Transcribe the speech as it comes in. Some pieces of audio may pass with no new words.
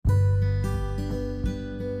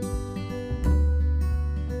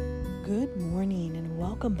Good morning and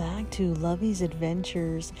welcome back to Lovey's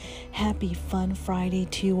Adventures. Happy Fun Friday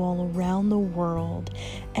to you all around the world,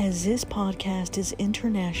 as this podcast is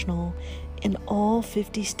international in all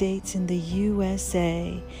 50 states in the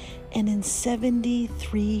USA and in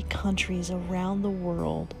 73 countries around the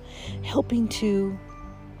world, helping to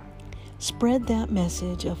spread that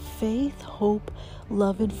message of faith, hope,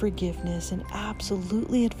 love, and forgiveness, and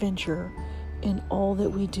absolutely adventure in all that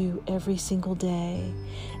we do every single day.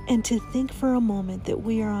 And to think for a moment that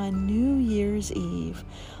we are on New Year's Eve,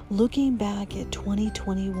 looking back at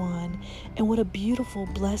 2021, and what a beautiful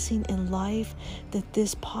blessing in life that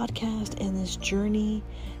this podcast and this journey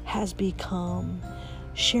has become,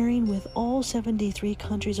 sharing with all 73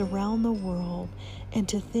 countries around the world. And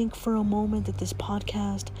to think for a moment that this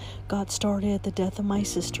podcast got started at the death of my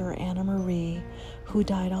sister, Anna Marie, who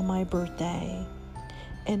died on my birthday.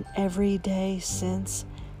 And every day since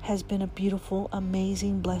has been a beautiful,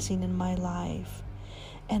 amazing blessing in my life.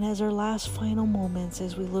 And as our last final moments,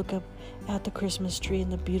 as we look up at the Christmas tree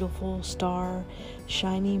and the beautiful star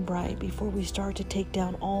shining bright before we start to take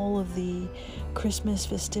down all of the Christmas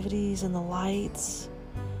festivities and the lights,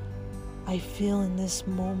 I feel in this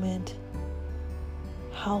moment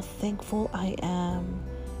how thankful I am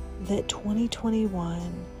that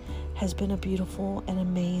 2021 has been a beautiful and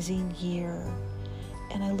amazing year.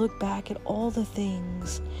 And I look back at all the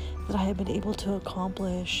things that I have been able to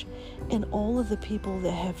accomplish and all of the people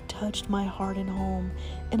that have touched my heart and home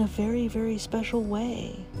in a very, very special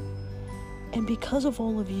way. And because of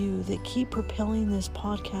all of you that keep propelling this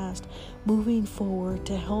podcast moving forward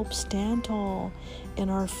to help stand tall in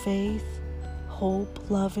our faith, hope,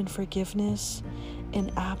 love, and forgiveness,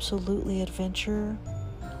 and absolutely adventure,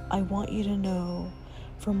 I want you to know,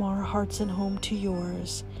 from our hearts and home to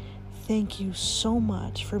yours, thank you so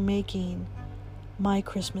much for making my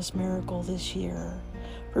Christmas miracle this year,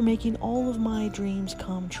 for making all of my dreams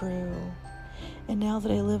come true. And now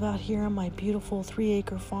that I live out here on my beautiful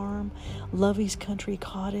 3-acre farm, Lovey's Country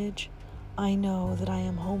Cottage, I know that I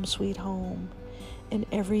am home sweet home. And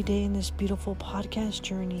every day in this beautiful podcast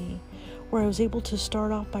journey, where I was able to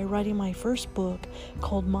start off by writing my first book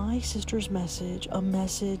called My Sister's Message, A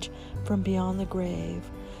Message from Beyond the Grave,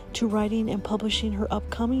 to writing and publishing her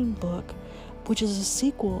upcoming book, which is a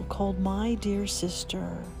sequel called My Dear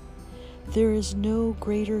Sister. There is no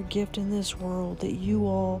greater gift in this world that you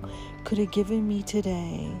all could have given me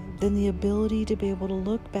today than the ability to be able to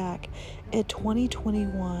look back at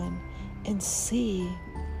 2021 and see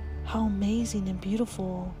how amazing and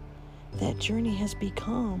beautiful that journey has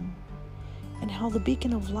become, and how the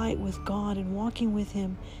beacon of light with God and walking with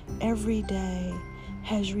Him every day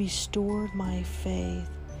has restored my faith,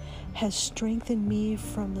 has strengthened me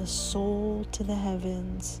from the soul to the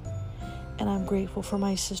heavens. And I'm grateful for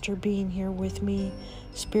my sister being here with me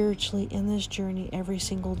spiritually in this journey every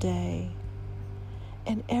single day.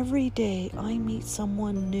 And every day I meet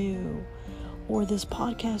someone new, or this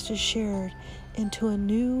podcast is shared into a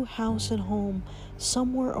new house and home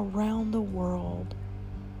somewhere around the world.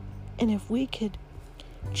 And if we could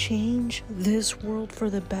change this world for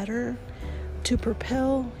the better, to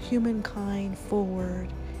propel humankind forward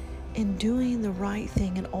in doing the right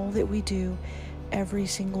thing in all that we do every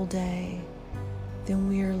single day, then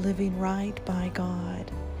we are living right by God.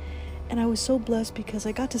 And I was so blessed because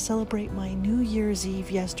I got to celebrate my New Year's Eve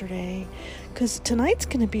yesterday, because tonight's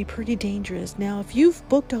going to be pretty dangerous. Now, if you've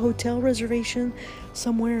booked a hotel reservation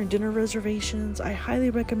somewhere and dinner reservations, I highly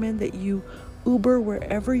recommend that you Uber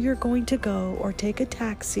wherever you're going to go, or take a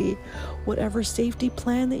taxi, whatever safety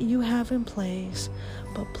plan that you have in place.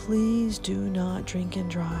 But please do not drink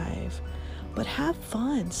and drive. But have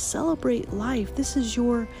fun, celebrate life. This is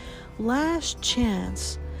your last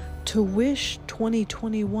chance to wish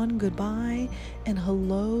 2021 goodbye and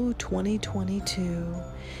hello 2022.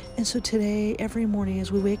 And so today, every morning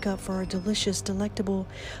as we wake up for our delicious, delectable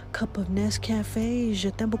cup of Nescafe,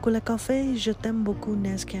 je t'aime beaucoup le café, je t'aime beaucoup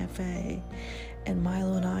Nescafe. And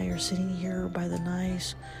Milo and I are sitting here by the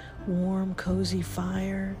nice, warm, cozy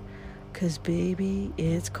fire, 'cause baby,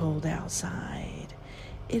 it's cold outside.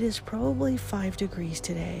 It is probably 5 degrees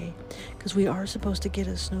today, because we are supposed to get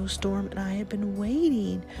a snowstorm, and I have been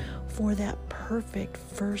waiting for that perfect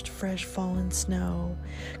first fresh fallen snow,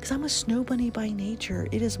 because I'm a snow bunny by nature.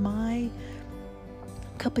 It is my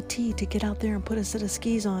cup of tea to get out there and put a set of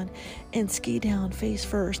skis on and ski down face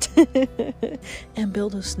first and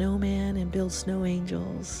build a snowman and build snow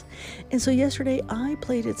angels. And so yesterday I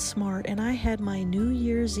played it smart, and I had my New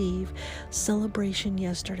Year's Eve celebration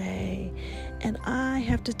yesterday. And I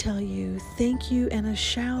have to tell you, thank you and a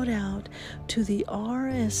shout out to the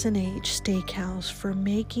RS&H Steakhouse for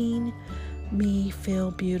making me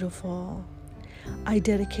feel beautiful. I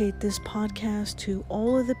dedicate this podcast to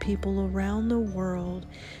all of the people around the world,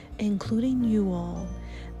 including you all,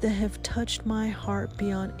 that have touched my heart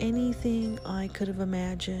beyond anything I could have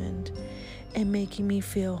imagined and making me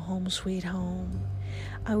feel home sweet home.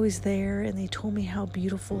 I was there and they told me how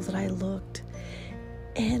beautiful that I looked.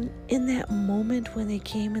 And in that moment when they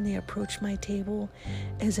came and they approached my table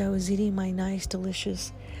as I was eating my nice,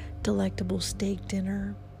 delicious, delectable steak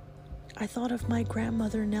dinner, I thought of my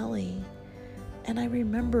grandmother Nellie. And I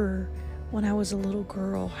remember when I was a little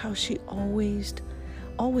girl how she always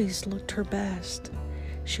looked her best.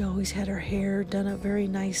 She always had her hair done up very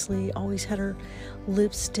nicely, always had her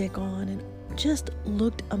lipstick on, and just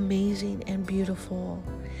looked amazing and beautiful.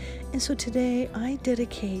 And so today I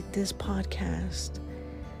dedicate this podcast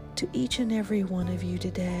to each and every one of you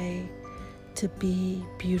today to be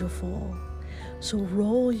beautiful. So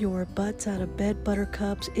roll your butts out of bed,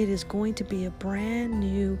 buttercups. It is going to be a brand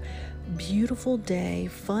new, beautiful day,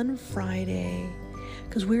 fun Friday,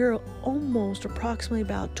 because we're almost approximately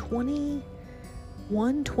about 22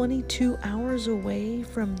 hours away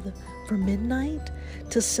from midnight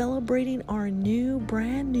to celebrating our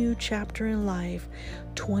brand new chapter in life,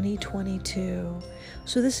 2022.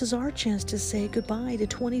 So this is our chance to say goodbye to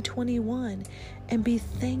 2021 and be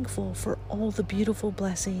thankful for all the beautiful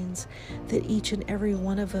blessings that each and every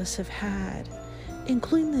one of us have had,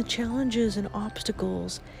 including the challenges and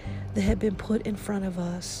obstacles that have been put in front of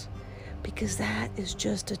us, because that is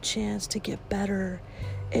just a chance to get better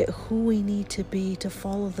at who we need to be to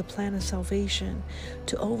follow the plan of salvation,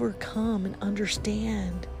 to overcome and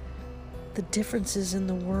understand the differences in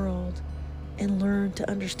the world and learn to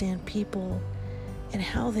understand people and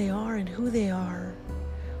how they are and who they are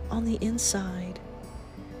on the inside.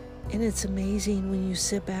 And it's amazing when you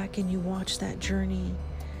sit back and you watch that journey.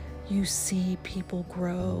 You see people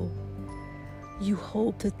grow. You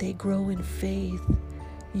hope that they grow in faith.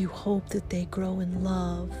 You hope that they grow in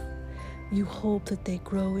love. You hope that they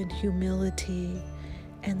grow in humility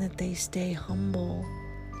and that they stay humble.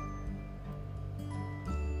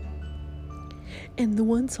 And the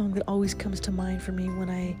one song that always comes to mind for me when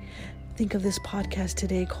I think of this podcast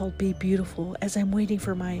today, called Be Beautiful, as I'm waiting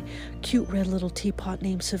for my cute red little teapot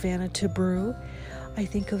named Savannah to brew, I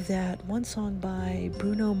think of that one song by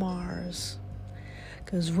Bruno Mars.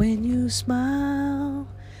 'Cause when you smile,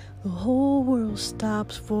 the whole world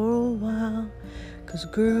stops for a while. 'Cause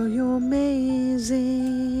girl, you're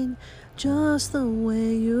amazing just the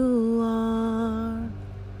way you are.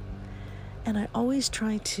 And I always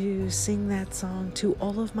try to sing that song to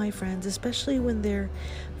all of my friends, especially when they're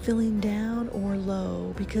feeling down or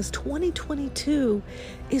low, because 2022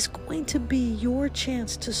 is going to be your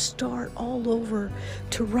chance to start all over,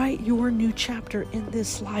 to write your new chapter in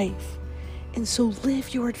this life. And so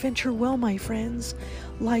live your adventure well, my friends.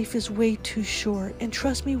 Life is way too short. And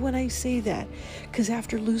trust me when I say that, because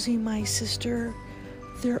after losing my sister,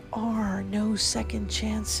 there are no second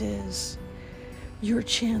chances. Your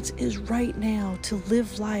chance is right now to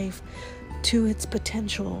live life to its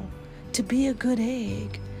potential, to be a good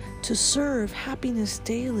egg, to serve happiness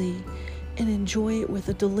daily, and enjoy it with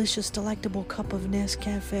a delicious, delectable cup of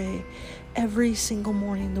Nescafe every single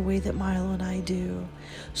morning the way that Milo and I do.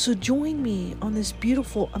 So join me on this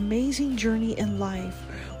beautiful, amazing journey in life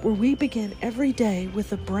where we begin every day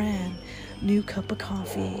with a brand new cup of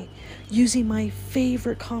coffee, using my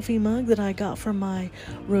favorite coffee mug that I got from my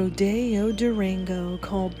Rodeo Durango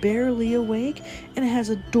called Barely Awake, and it has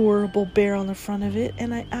an adorable bear on the front of it,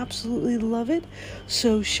 and I absolutely love it.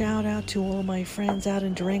 So shout out to all my friends out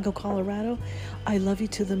in Durango, Colorado. I love you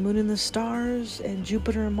to the moon and the stars and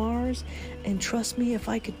Jupiter and Mars, and trust me, if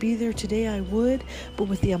I could be there today I would, but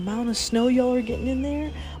with the amount of snow y'all are getting in there,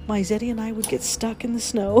 my Zeddy and I would get stuck in the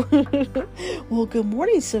snow. Well, good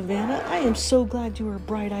morning, Savannah. I am so glad you were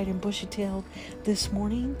bright-eyed and bushy-tailed this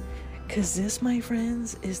morning, because this, my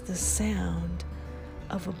friends, is the sound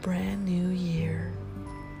of a brand new year.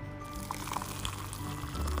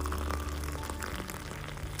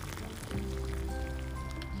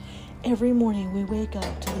 Every morning we wake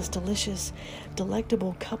up to this delicious,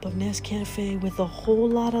 delectable cup of Nescafe with a whole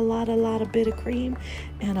lot of bit of cream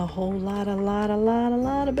and a whole lot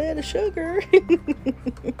of bit of sugar.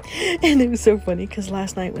 And it was so funny because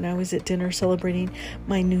last night when I was at dinner celebrating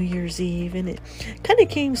my New Year's Eve, and it kind of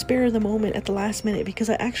came spare of the moment at the last minute because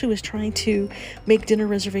I actually was trying to make dinner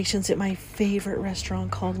reservations at my favorite restaurant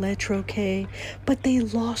called Le Troquet, but they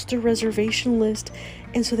lost their reservation list.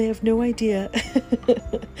 And so they have no idea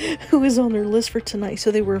who is on their list for tonight.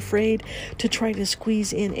 So they were afraid to try to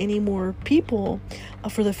squeeze in any more people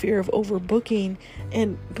for the fear of overbooking.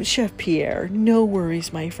 And Chef Pierre, no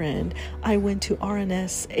worries, my friend. I went to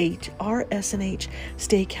RS&H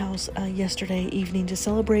Steakhouse yesterday evening to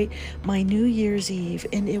celebrate my New Year's Eve,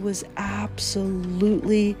 and it was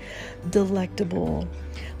absolutely delectable.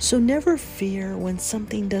 So never fear when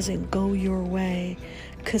something doesn't go your way,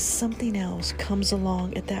 because something else comes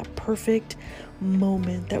along at that perfect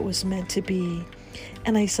moment that was meant to be.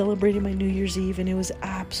 And I celebrated my New Year's Eve, and it was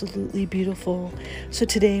absolutely beautiful. So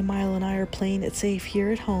today, Milo and I are playing it safe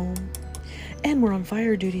here at home, and we're on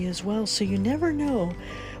fire duty as well. So you never know.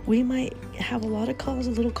 We might have a lot of calls,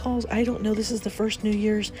 a little calls. I don't know. This is the first New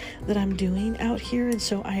Year's that I'm doing out here, and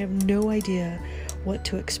so I have no idea what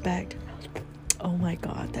to expect. Oh my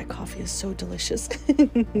God, that coffee is so delicious.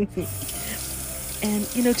 And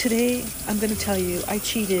today I'm going to tell you, I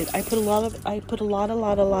cheated. I put a lot of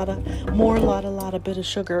bit of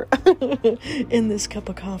sugar in this cup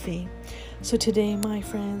of coffee. So today, my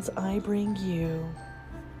friends, I bring you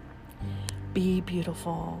Be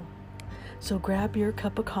Beautiful. So grab your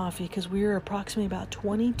cup of coffee, because we are approximately about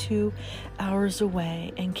 22 hours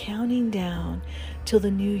away and counting down till the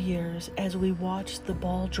New Year's as we watch the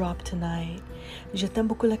ball drop tonight. Je t'aime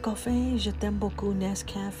beaucoup le café, je t'aime beaucoup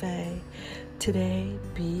Nescafé. Today,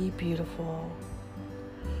 be beautiful.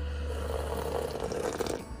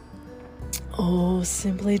 Oh,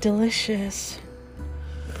 simply delicious.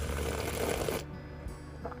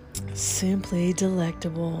 Simply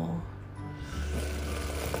delectable.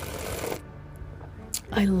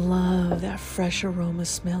 I love that fresh aroma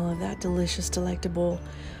smell of that delicious, delectable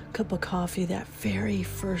cup of coffee. That very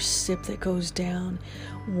first sip that goes down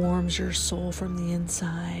warms your soul from the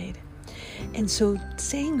inside. And so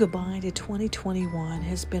saying goodbye to 2021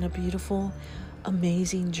 has been a beautiful,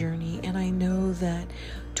 amazing journey. And I know that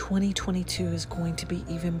 2022 is going to be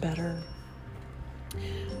even better.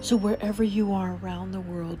 So wherever you are around the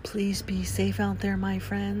world, please be safe out there, my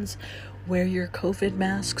friends. Wear your COVID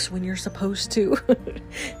masks when you're supposed to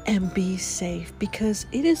and be safe, because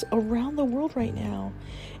it is around the world right now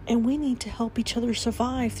and we need to help each other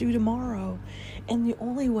survive through tomorrow. And the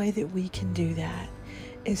only way that we can do that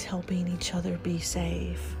is helping each other be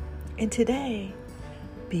safe. And today,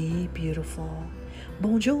 be beautiful.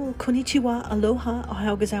 Bonjour, konnichiwa, aloha,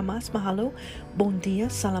 ohayou gozaimasu, mahalo, bon dia,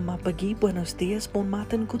 salamat pagi, buenos dias, bon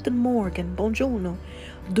matin, guten morgen, bonjourno,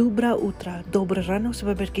 dubra utra, dobre rano,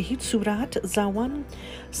 sababerkehit, surat, zawan,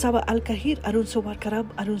 sawa alkahir, arun sawar karab,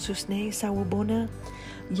 arun susne, sawabona,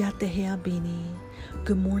 yatehea bini.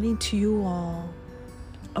 Good morning to you all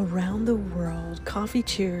around the world. Coffee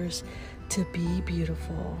cheers to be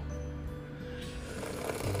beautiful.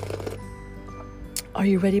 Are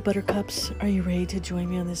you ready, buttercups? Are you ready to join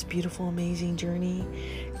me on this beautiful, amazing journey?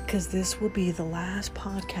 Because this will be the last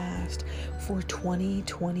podcast for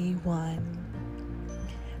 2021.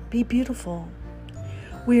 Be beautiful.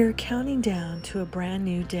 We are counting down to a brand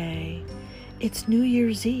new day. It's New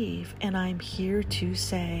Year's Eve, and I'm here to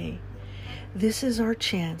say, this is our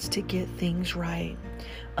chance to get things right.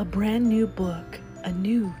 A brand new book, a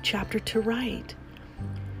new chapter to write.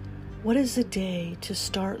 What is a day to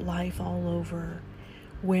start life all over?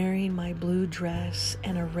 Wearing my blue dress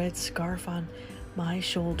and a red scarf on my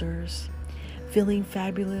shoulders, feeling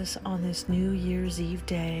fabulous on this New Year's Eve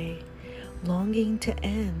day, longing to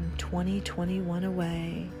end 2021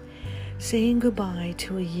 away, saying goodbye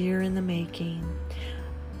to a year in the making,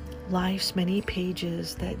 life's many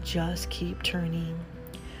pages that just keep turning,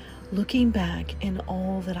 looking back in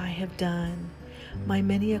all that I have done, my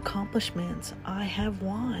many accomplishments I have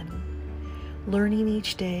won. Learning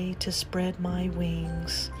each day to spread my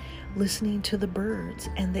wings, listening to the birds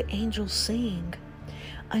and the angels sing.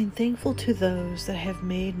 I'm thankful to those that have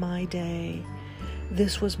made my day.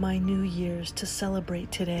 This was my New Year's to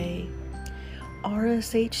celebrate today.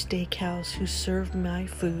 RS&H Steakhouse, who served my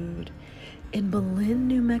food. In Belen,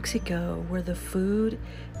 New Mexico, where the food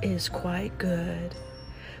is quite good.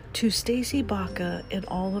 To Stacy Baca and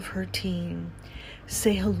all of her team,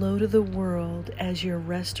 say hello to the world as your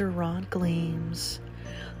restaurant gleams.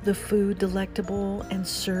 The food delectable and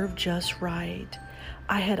served just right.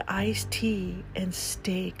 I had iced tea and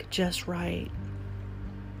steak just right.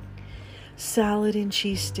 Salad and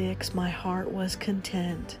cheese sticks, my heart was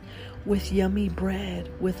content. With yummy bread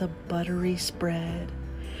with a buttery spread.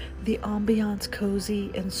 The ambiance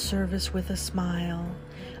cozy and service with a smile.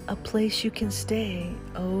 A place you can stay,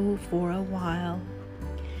 oh, for a while.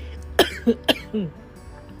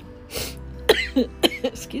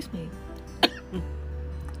 Excuse me.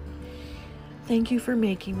 Thank you for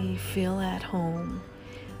making me feel at home.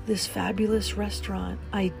 this fabulous restaurant,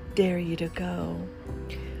 I dare you to go.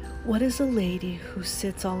 What is a lady who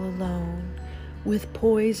sits all alone, with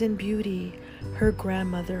poise and beauty her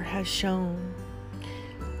grandmother has shown?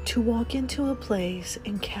 To walk into a place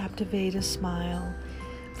and captivate a smile,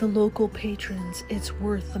 the local patrons, it's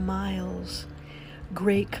worth the miles.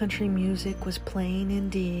 Great country music was playing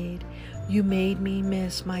indeed. You made me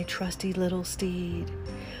miss my trusty little steed.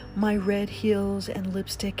 My red heels and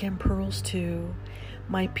lipstick and pearls too,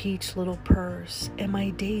 my peach little purse and my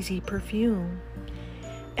daisy perfume.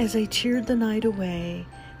 As I cheered the night away,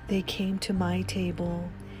 they came to my table,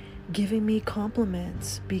 giving me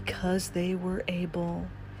compliments because they were able.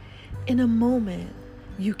 In a moment,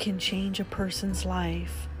 you can change a person's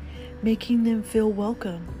life, making them feel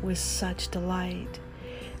welcome with such delight.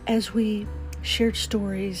 As we shared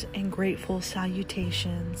stories and grateful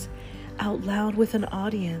salutations out loud with an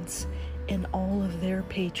audience and all of their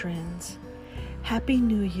patrons. Happy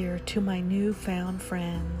New Year to my newfound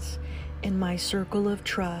friends in my circle of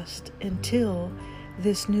trust until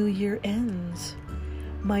this new year ends.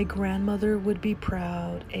 My grandmother would be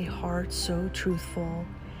proud, a heart so truthful.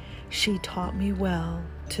 She taught me well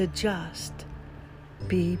to just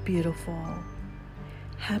be beautiful.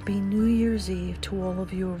 Happy New Year's Eve to all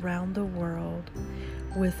of you around the world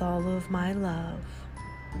with all of my love.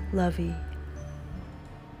 Lovey.